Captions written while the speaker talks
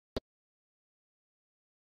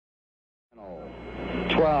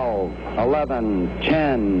12, 11,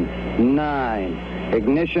 10, 9.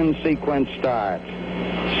 Ignition sequence starts.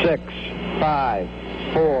 6, 5,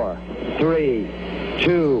 4, 3,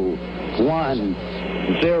 2, 1,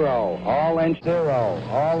 0. All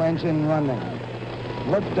engine running.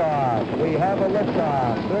 Liftoff. We have a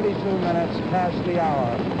liftoff. 32 minutes past the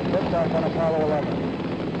hour. Liftoff on Apollo 11.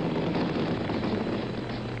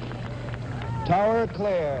 Tower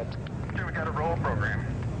cleared. We got a roll program.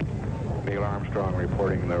 Neil Armstrong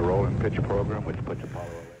reporting the roll and pitch program, which puts Apollo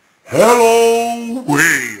 11. Hello,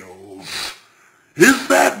 Wales. Is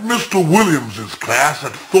that Mr. Williams's class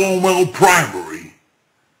at Thornwell Primary?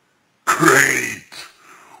 Great.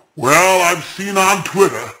 Well, I've seen on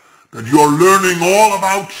Twitter that you're learning all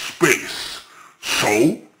about space.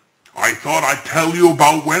 So, I thought I'd tell you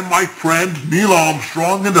about when my friend Neil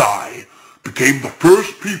Armstrong and I became the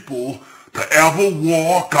first people to ever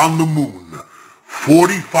walk on the moon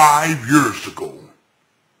 45 years ago.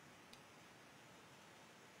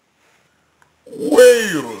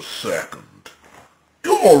 Wait a second.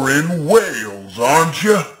 You're in Wales, aren't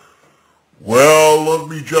you? Well, let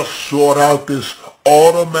me just sort out this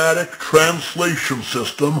automatic translation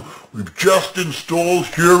system we've just installed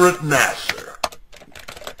here at NASA.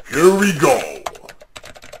 Here we go.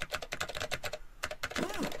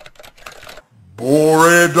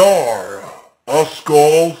 Boredar,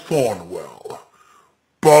 Uscall Thornwell,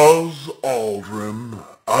 Buzz Aldrin,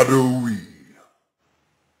 Adoe.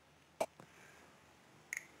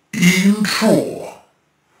 Intro.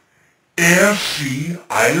 Ersi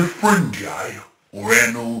ail ffrindiau o'r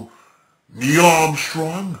enw Neil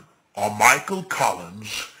Armstrong a Michael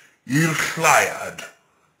Collins i'r lleiad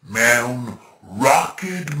mewn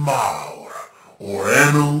rocket mawr o'r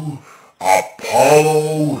enw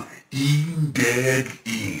Apollo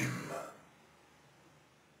 11.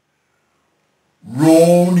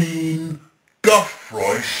 Ro'n i'n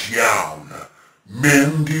gyffrous iawn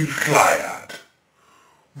mynd i'r lleiad.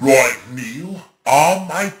 Roedd Neil a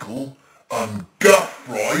Michael yn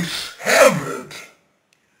gyffrous hefyd.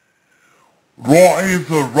 Roedd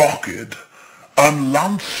y rocket yn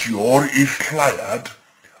lansio i'r lleiad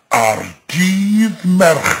ar dydd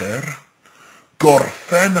Mercher,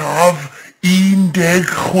 Gorffennaf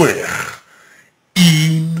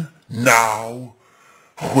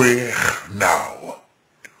 1969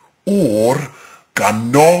 o'r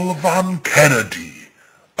ganolfan Kennedy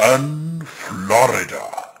yn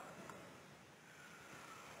Florida.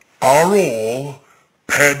 Ar ôl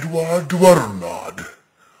 4 diwrnod,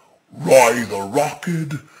 roedd y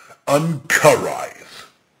rocket yn cyrraedd,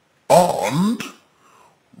 ond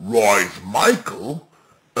roedd Michael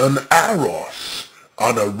yn aros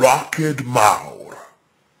yn y rocket mawr.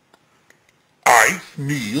 Aeth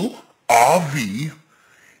Neil a fi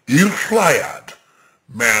i'r lleiad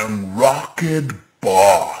mewn rocket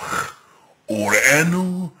bach o'r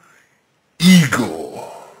enw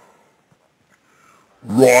Eagle.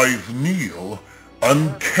 Roedd Neil yn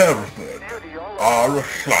cerdded ar y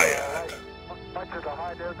lleiad.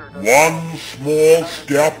 One small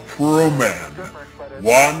step for a man,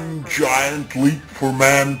 one giant leap for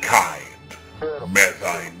mankind,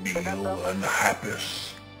 meddai Neil yn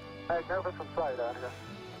hapus.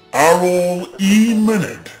 Ar ôl 1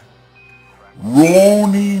 munud,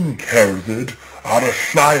 ro'n i'n cerdded ar y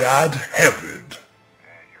lleiad hefyd.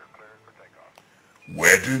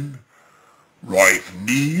 Wedyn, roedd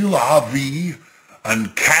Neil a fi yn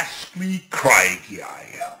casglu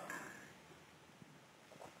creigiau.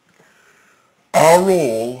 Ar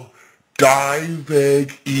ôl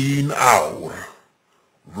 21 awr,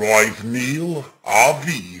 roedd Neil a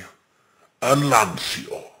fi yn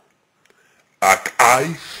lansio, ac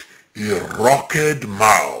aeth i'r roced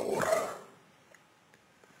mawr.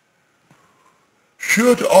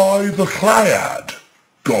 Sut oedd y lleiad?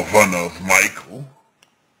 Gofynnodd Michael.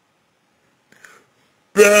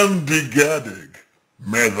 Bendigedig,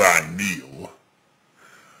 meddai Neil.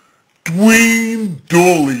 Dwi'n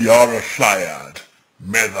dwlu ar y lleiad,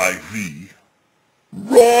 meddai fi.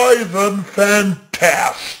 Roedd yn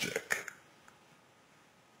ffantastig.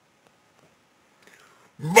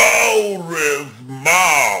 Mawrydd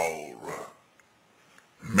mawr,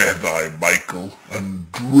 meddai Michael yn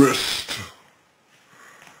drist.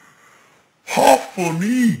 Hoffwn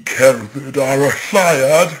i cerdded ar y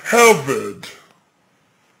lleiad hefyd.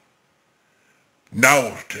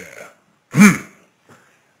 Now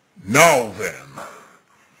then,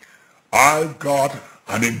 I've got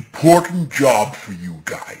an important job for you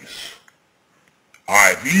guys.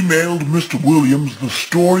 I've emailed Mr. Williams the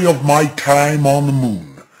story of my time on the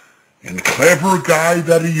moon, and clever guy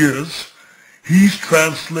that he is, he's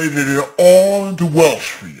translated it all into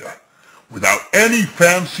Welsh for you, without any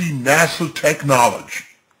fancy NASA technology.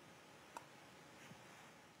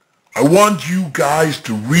 I want you guys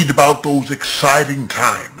to read about those exciting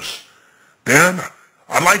times. Then,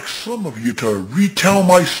 I'd like some of you to retell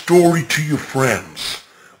my story to your friends,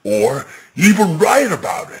 or even write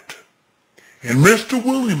about it. And Mr.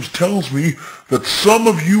 Williams tells me that some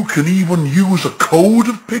of you can even use a code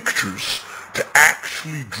of pictures to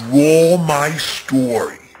actually draw my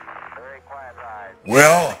story.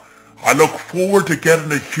 Well, I look forward to getting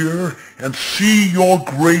to hear and see your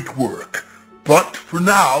great work. But for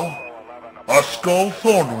now, Ysgol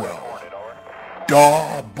Thornwell,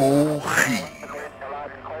 da bo chi.